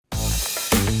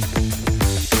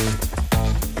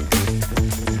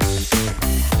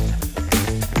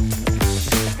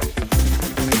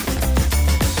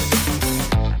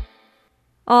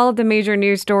All of the major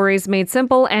news stories made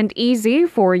simple and easy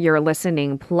for your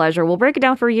listening pleasure. We'll break it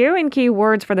down for you in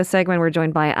keywords for the segment. We're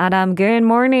joined by Adam. Good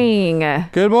morning.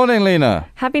 Good morning, Lena.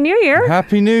 Happy New Year.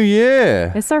 Happy New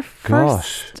Year. It's our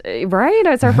first, right?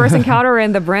 It's our first encounter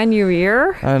in the brand new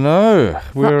year. I know.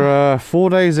 We're 4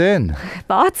 days in.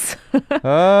 Thoughts?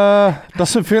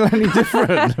 Doesn't feel any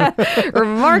different.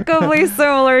 Remarkably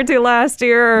similar to last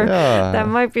year. Yeah. That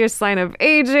might be a sign of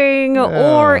aging,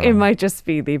 or it might just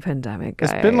be the pandemic,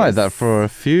 guys. It's been like that for a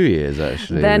few years,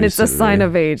 actually. Then recently. It's a sign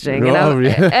of aging. Oh,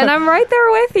 yeah. And I'm right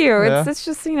there with you. Yeah. It's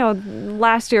just,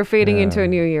 last year fading into a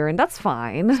new year, and that's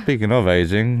fine. Speaking of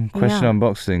aging,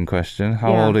 unboxing question.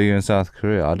 How old are you in South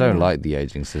Korea? I don't like the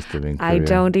aging system in Korea. I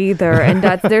don't either. And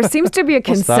there seems to be a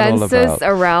consensus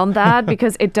around that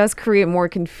because it does create more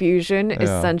confusion,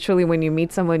 essentially, when you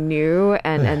meet someone new.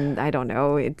 And I don't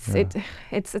know,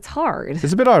 it's hard.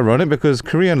 It's a bit ironic because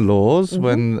Korean laws,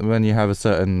 when you have a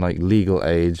certain legal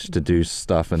age to do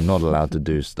stuff and not allowed to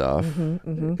do stuff,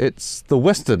 it's the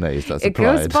Western age that's applied. It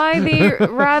goes by the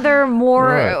rather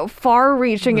more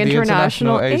far-reaching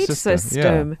international age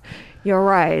system. Yeah. You're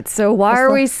right. So why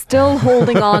are we still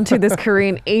holding on to this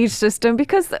Korean age system?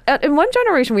 Because in one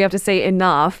generation we have to say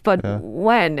enough, but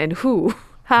when and who?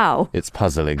 How? It's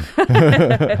puzzling. All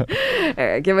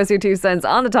right, give us your 2 cents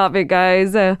on the topic,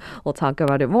 guys. We'll talk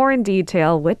about it more in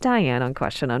detail with Diane on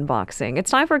Question Unboxing.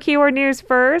 It's time for keyword news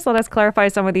first. Let us clarify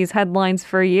some of these headlines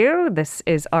for you. This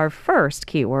is our first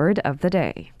keyword of the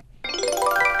day.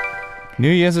 New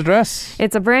Year's address.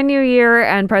 It's a brand new year,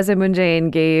 and President Moon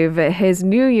Jae-in gave his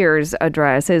New Year's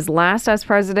address, his last as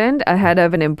president, ahead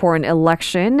of an important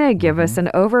election. Give us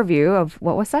an overview of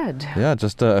what was said. Yeah,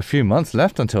 just a few months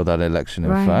left until that election,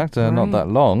 in fact. Not that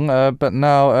long. But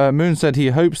now Moon said he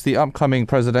hopes the upcoming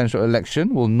presidential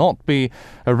election will not be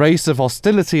a race of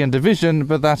hostility and division,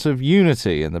 but that of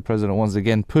unity. And the president once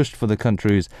again pushed for the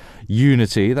country's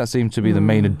unity. That seemed to be the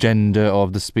main agenda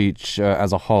of the speech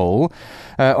as a whole.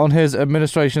 On his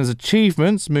administration's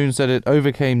achievements, Moon said it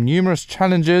overcame numerous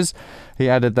challenges. He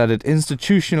added that it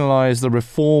institutionalized the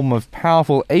reform of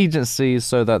powerful agencies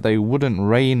so that they wouldn't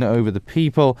reign over the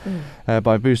people.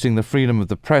 By boosting the freedom of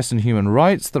the press and human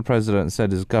rights, the president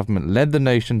said his government led the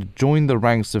nation to join the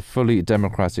ranks of fully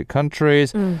democratic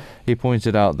countries. He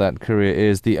pointed out that Korea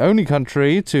is the only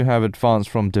country to have advanced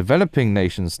from developing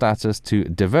nation status to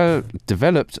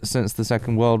developed since the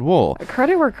Second World War.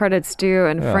 Credit where credit's due,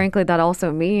 and frankly, that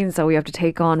also means that we have to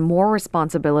take on more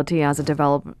responsibility as a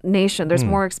developed nation. There's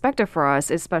more expected for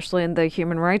us, especially in the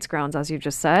human rights grounds, as you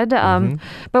just said.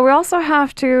 But we also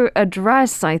have to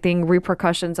address, I think,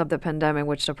 repercussions of the pandemic,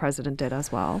 which the president did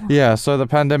as well. Yeah, so the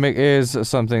pandemic is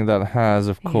something that has,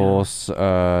 of course,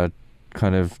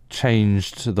 kind of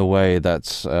changed the way that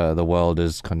the world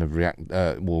is kind of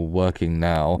working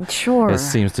now. Sure. It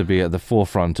seems to be at the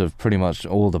forefront of pretty much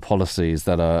all the policies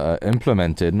that are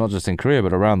implemented, not just in Korea,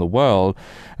 but around the world.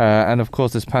 And of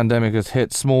course, this pandemic has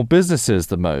hit small businesses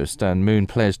the most, and Moon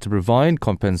pledged to provide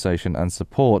compensation and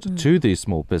support to these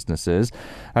small businesses.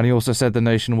 And he also said the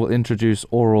nation will introduce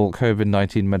oral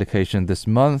COVID-19 medication this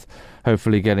month,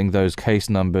 hopefully getting those case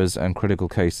numbers and critical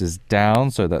cases down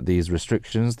so that these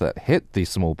restrictions that hit these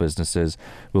small businesses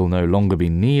will no longer be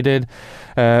needed.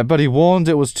 But he warned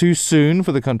it was too soon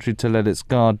for the country to let its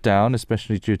guard down,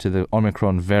 especially due to the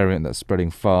Omicron variant that's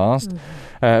spreading fast.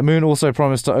 Moon also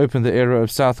promised to open the era of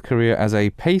South Korea as a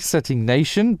pace-setting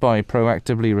nation by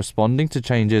proactively responding to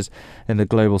changes in the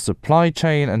global supply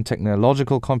chain and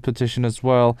technological competition as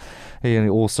well. He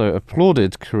also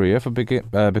applauded Korea for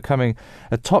becoming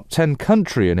a top 10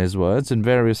 country, in his words, in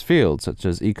various fields such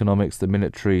as economics, the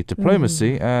military,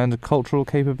 diplomacy, and cultural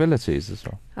capabilities as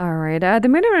well. All right. The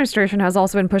Moon administration has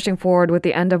also been pushing forward with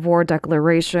the end of war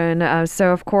declaration.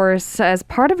 So, of course, as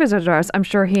part of his address, I'm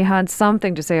sure he had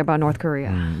something to say about North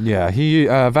Korea. Yeah, he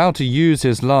vowed to use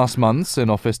his last months in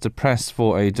office to press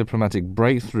for a diplomatic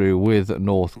breakthrough with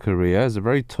North Korea. It's a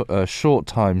very short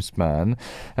time span,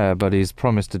 but he's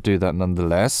promised to do that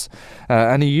nonetheless.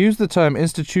 And he used the term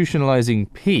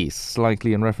institutionalizing peace,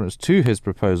 likely in reference to his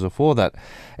proposal for that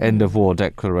end of war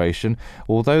declaration,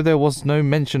 although there was no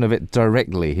mention of it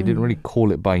directly. He didn't really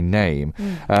call it by name.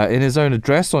 In his own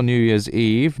address on New Year's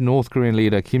Eve, North Korean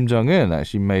leader Kim Jong-un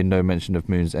actually made no mention of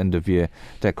Moon's end-of-year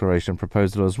declaration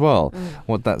proposal as well.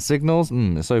 What that signals?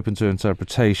 It's open to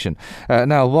interpretation.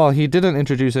 Now, while he didn't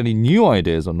introduce any new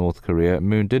ideas on North Korea,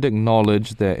 Moon did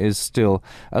acknowledge there is still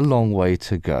a long way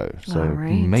to go. So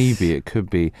maybe it could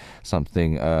be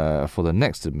something for the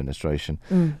next administration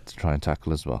to try and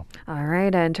tackle as well. All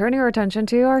right, and turning our attention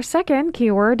to our second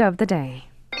keyword of the day.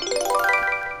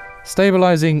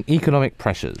 stabilizing economic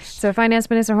pressures. So Finance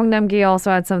Minister Hong Nam-ki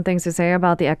also had some things to say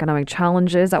about the economic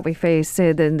challenges that we face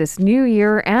in this new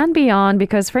year and beyond,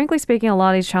 because frankly speaking, a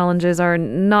lot of these challenges are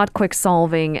not quick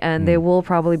solving and they will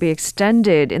probably be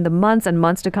extended in the months and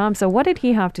months to come. So what did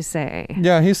he have to say?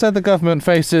 Yeah, he said the government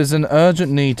faces an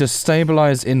urgent need to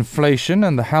stabilize inflation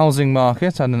and the housing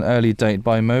market at an early date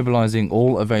by mobilizing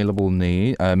all available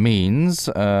means.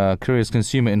 Korea's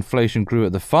consumer inflation grew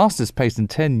at the fastest pace in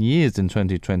 10 years in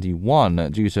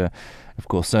 2021 due to, of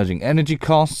course, surging energy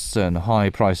costs and high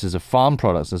prices of farm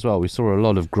products as well. We saw a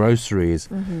lot of groceries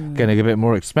getting a bit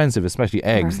more expensive, especially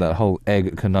eggs, that whole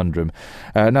egg conundrum.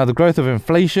 Now, the growth of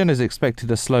inflation is expected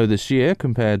to slow this year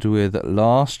compared with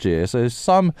last year. So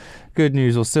some good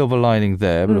news or silver lining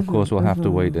there, but of course we'll have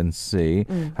to wait and see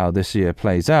how this year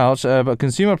plays out. But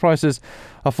consumer prices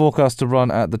are forecast to run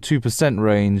at the 2%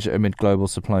 range amid global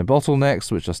supply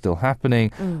bottlenecks, which are still happening,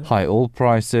 high oil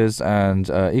prices and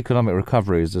economic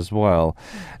recoveries as well.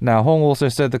 Now, Hong also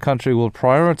said the country will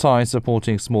prioritize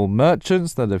supporting small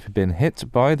merchants that have been hit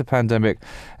by the pandemic,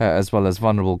 as well as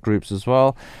vulnerable groups as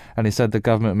well. And he said the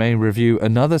government may review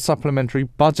another supplementary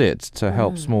budget to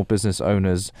help small business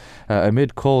owners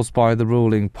amid calls by the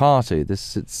ruling party.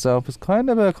 This itself is kind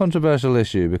of a controversial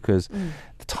issue because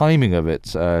the timing of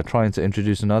it, trying to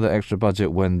introduce another extra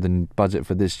budget when the budget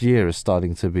for this year is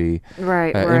starting to be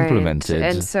implemented.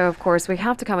 And so, of course, we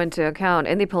have to come into account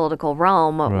in the political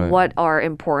realm what are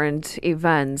important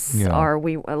events are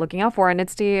we looking out for. And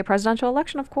it's the presidential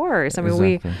election, of course. I mean,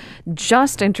 we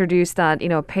just introduced that,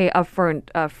 pay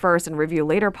upfront first and review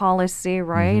later policy,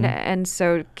 right? And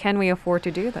so can we afford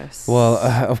to do this? Well,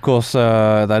 of course,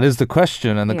 that is the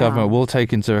question. And the government will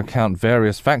take into account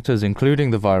various factors,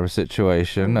 including the virus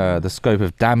situation, the scope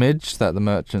of damage that the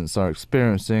merchants are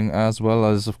experiencing, as well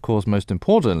as, of course, most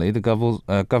importantly, the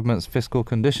government's fiscal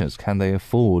conditions. Can they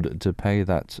afford to pay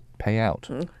that payout?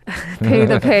 Pay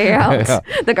the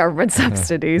payout, the government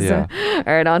subsidies. All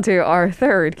right, on to our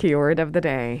third keyword of the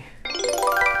day.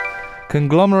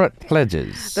 Conglomerate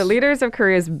pledges. The leaders of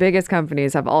Korea's biggest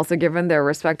companies have also given their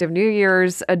respective New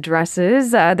Year's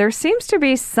addresses. There seems to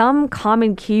be some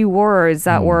common keywords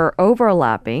that were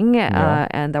overlapping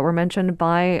and that were mentioned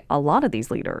by a lot of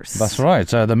these leaders. That's right.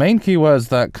 The main keywords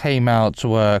that came out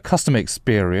were customer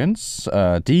experience,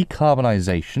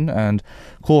 decarbonization, and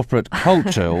corporate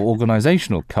culture or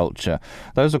organizational culture.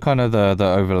 Those are kind of the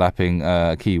overlapping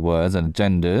keywords and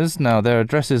agendas. Now, their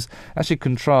addresses actually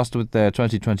contrast with their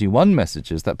 2021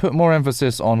 messages that put more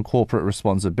emphasis on corporate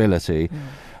responsibility.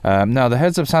 Now, the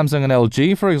heads of Samsung and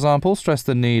LG, for example, stressed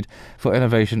the need for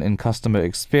innovation in customer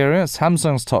experience.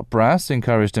 Samsung's top brass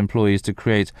encouraged employees to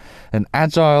create an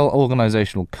agile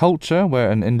organizational culture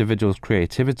where an individual's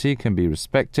creativity can be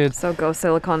respected. So go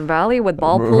Silicon Valley with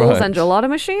ball pools and gelato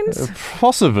machines?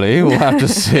 Possibly. We'll have to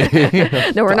see.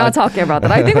 No, we're not talking about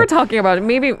that. I think we're talking about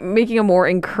maybe making a more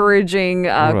encouraging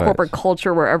corporate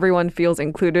culture where everyone feels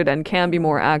included and can be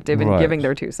more active in giving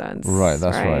their 2 cents. Right,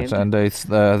 that's right. And they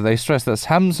stress that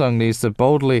Samsung needs to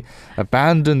boldly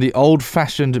abandon the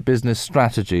old-fashioned business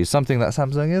strategy, something that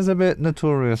Samsung is a bit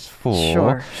notorious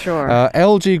for. Sure.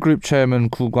 LG Group Chairman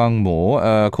Koo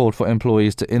Kwang-mo called for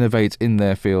employees to innovate in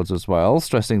their fields as well,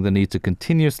 stressing the need to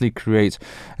continuously create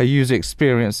a user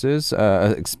experience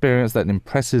that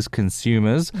impresses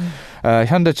consumers.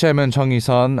 Hyundai Chairman Chung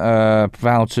Hee-sun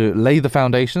vowed to lay the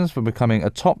foundations for becoming a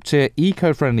top-tier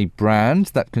eco-friendly brand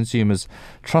that consumers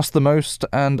trust the most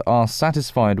and are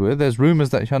satisfied with. There's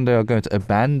rumors that Hyundai are going to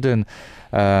abandon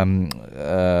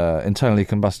internally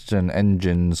combustion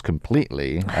engines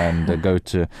completely and go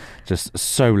to just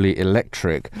solely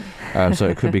electric. So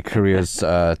it could be Korea's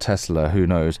Tesla, who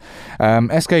knows.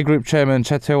 SK Group Chairman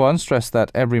Choi Tae-won stressed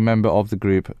that every member of the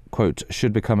group, quote,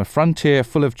 should become a frontier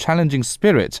full of challenging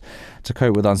spirit to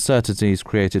cope with uncertainties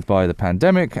created by the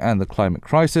pandemic and the climate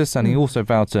crisis. And he also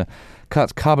vowed to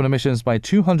cut carbon emissions by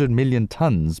 200 million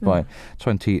tons by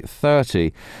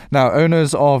 2030. Now,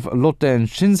 owners of Lotte and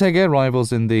Shinsegae,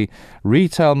 rivals in the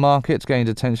retail market, gained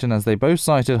attention as they both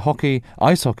cited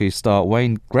ice hockey star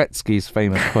Wayne Gretzky's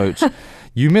famous quote,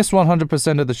 "You miss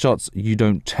 100% of the shots you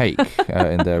don't take,"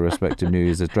 in their respective New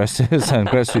Year's addresses. And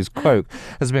Gretzky's quote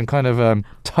has been kind of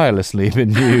tirelessly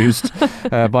been used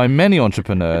by many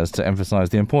entrepreneurs to emphasize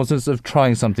the importance of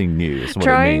trying something new.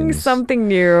 Trying something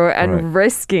new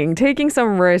and taking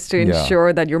some risk to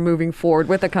ensure that you're moving forward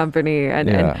with the company.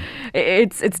 And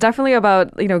it's definitely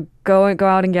about, go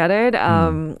out and get it.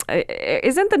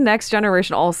 Isn't the next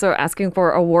generation also asking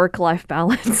for a work-life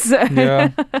balance? Yeah,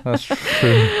 that's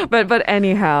true. But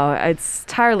anyhow, it's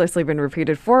tirelessly been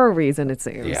repeated for a reason, it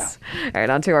seems. All right,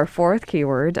 on to our fourth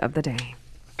keyword of the day.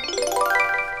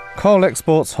 Coal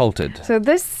exports halted. So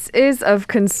this is of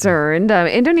concern.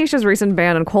 Indonesia's recent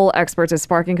ban on coal exports is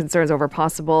sparking concerns over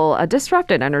possible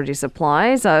disrupted energy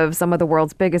supplies of some of the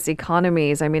world's biggest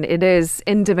economies. I mean, it is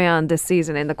in demand this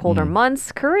season in the colder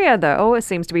months. Korea, though,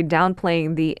 seems to be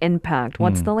downplaying the impact.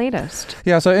 What's the latest?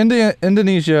 Yeah, so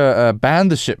Indonesia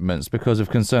banned the shipments because of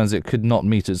concerns it could not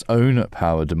meet its own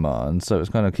power demand. So it's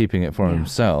kind of keeping it for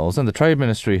themselves. And the Trade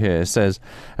Ministry here says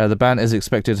the ban is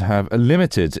expected to have a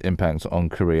limited impact on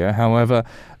Korea. However,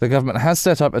 the government has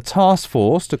set up a task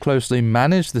force to closely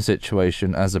manage the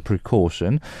situation as a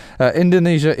precaution.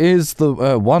 Indonesia is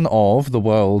one of the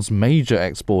world's major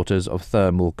exporters of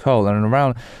thermal coal, and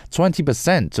around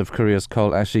 20% of Korea's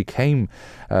coal actually came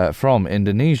from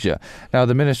Indonesia. Now,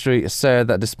 the ministry said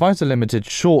that despite a limited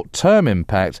short-term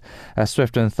impact,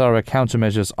 swift and thorough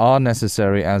countermeasures are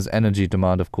necessary as energy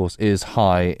demand, of course, is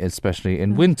high, especially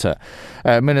in winter.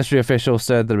 Ministry officials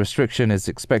said the restriction is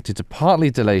expected to partly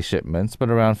delay shipments, but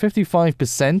around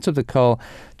 55% of the coal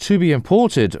to be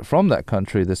imported from that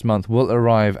country this month will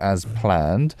arrive as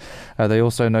planned. They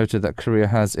also noted that Korea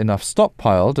has enough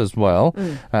stockpiled as well,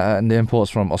 and the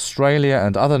imports from Australia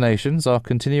and other nations are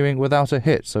continuing without a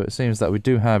hitch. So it seems that we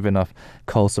do have enough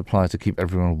coal supply to keep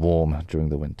everyone warm during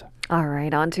the winter. All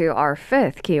right, on to our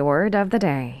fifth keyword of the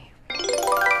day.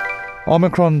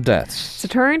 Omicron deaths. So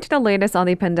turning to the latest on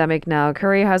the pandemic now,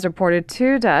 Korea has reported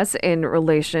 2 deaths in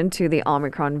relation to the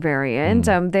Omicron variant.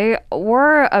 They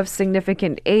were of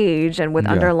significant age and with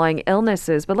underlying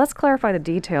illnesses, but let's clarify the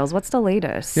details. What's the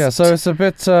latest? Yeah, so it's a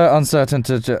bit uncertain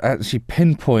to actually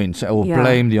pinpoint or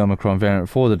blame the Omicron variant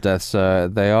for the deaths.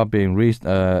 They are being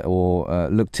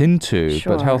looked into,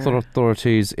 but health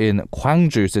authorities in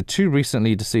Gwangju said 2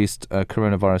 recently deceased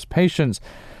coronavirus patients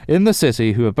in the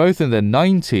city, who are both in their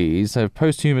 90s, have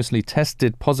posthumously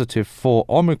tested positive for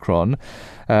Omicron.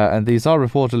 And these are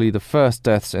reportedly the first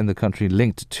deaths in the country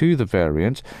linked to the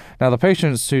variant. Now, the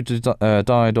patients who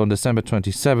died on December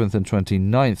 27th and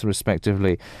 29th,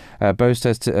 respectively, both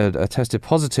tested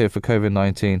positive for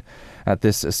COVID-19 at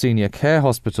this senior care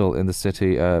hospital in the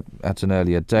city at an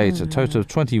earlier date. A total of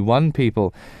 21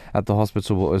 people at the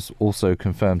hospital was also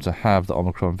confirmed to have the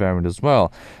Omicron variant as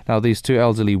well. Now, these 2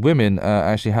 elderly women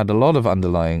actually had a lot of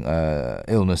underlying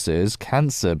illnesses,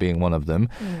 cancer being one of them,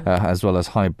 as well as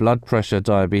high blood pressure,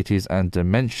 diabetes and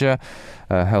dementia.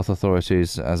 Health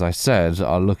authorities, as I said,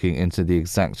 are looking into the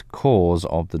exact cause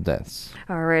of the deaths.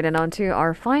 All right, and on to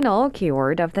our final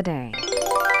keyword of the day.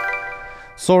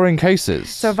 Soaring cases.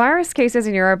 So virus cases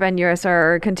in Europe and US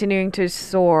are continuing to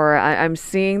soar. I'm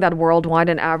seeing that worldwide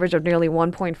an average of nearly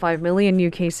 1.5 million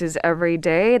new cases every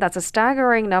day. That's a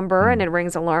staggering number, and it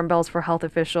rings alarm bells for health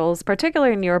officials,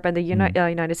 particularly in Europe and the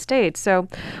United States. So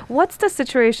what's the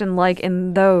situation like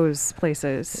in those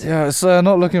places? Yeah, it's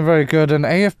not looking very good. An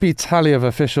AFP tally of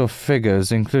official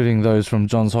figures, including those from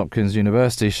Johns Hopkins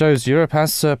University, shows Europe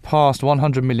has surpassed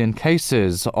 100 million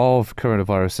cases of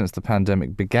coronavirus since the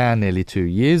pandemic began nearly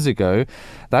 2 years ago.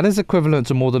 That is equivalent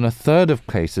to more than a third of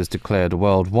cases declared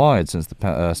worldwide since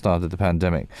the start of the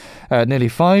pandemic. Nearly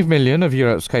 5 million of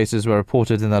Europe's cases were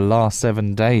reported in the last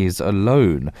 7 days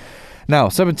alone. Now,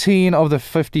 17 of the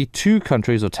 52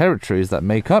 countries or territories that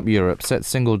make up Europe set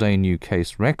single-day new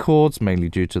case records, mainly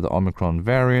due to the Omicron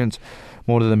variant.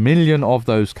 More than 1 million of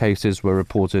those cases were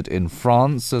reported in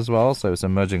France as well, so it's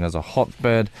emerging as a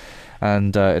hotbed.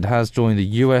 And it has joined the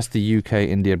US, the UK,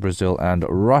 India, Brazil and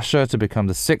Russia to become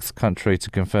the 6th country to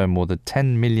confirm more than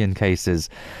 10 million cases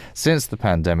since the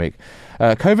pandemic.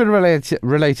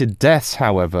 COVID-related deaths,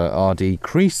 however, are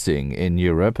decreasing in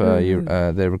Europe.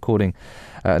 They're recording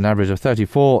an average of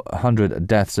 3,400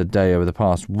 deaths a day over the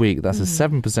past week. That's a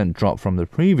 7% drop from the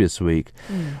previous week.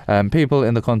 People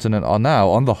in the continent are now,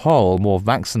 on the whole, more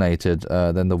vaccinated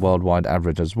than the worldwide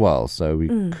average as well. So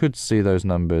we could see those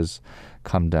numbers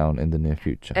come down in the near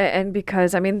future. And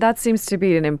because, I mean, that seems to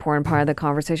be an important part of the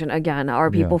conversation. Again,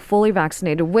 are people fully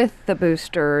vaccinated with the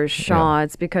booster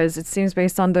shots? Because it seems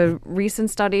based on the recent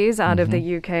studies out of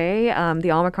the UK,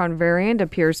 the Omicron variant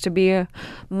appears to be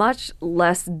much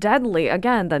less deadly,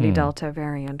 again, than the Delta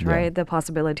variant, right? The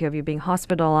possibility of you being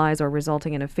hospitalized or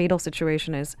resulting in a fatal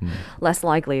situation is less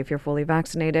likely if you're fully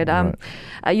vaccinated.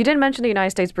 You did mention the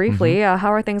United States briefly.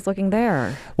 How are things looking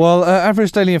there? Well,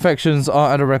 average daily infections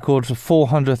are at a record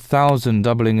 400,000,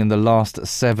 doubling in the last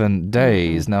 7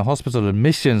 days. Now, hospital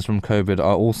admissions from COVID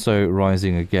are also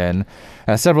rising again.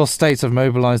 Several states have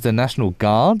mobilized their National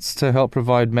Guards to help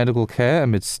provide medical care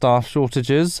amid staff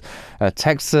shortages.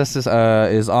 Texas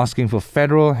is asking for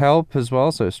federal help as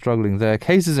well, so it's struggling there.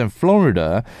 Cases in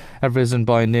Florida have risen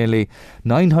by nearly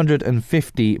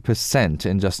 950%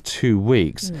 in just 2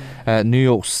 weeks. New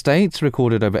York State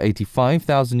recorded over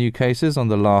 85,000 new cases on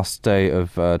the last day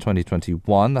of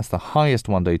 2021. That's the highest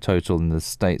one-day total in the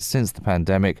state since the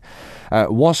pandemic.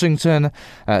 Washington,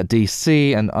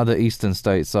 D.C. and other eastern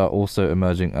states are also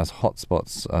emerging as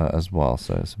hotspots as well.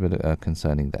 So it's a bit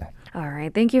concerning there. All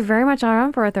right. Thank you very much,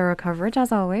 Aaron, for a thorough coverage.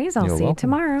 As always, I'll see you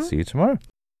tomorrow. See you tomorrow.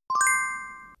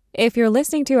 If you're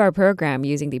listening to our program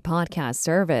using the podcast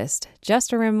service,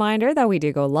 just a reminder that we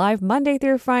do go live Monday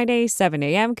through Friday, 7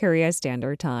 a.m. Korea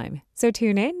Standard Time. So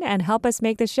tune in and help us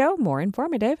make the show more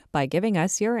informative by giving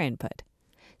us your input.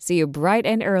 See you bright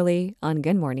and early on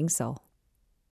Good Morning Seoul.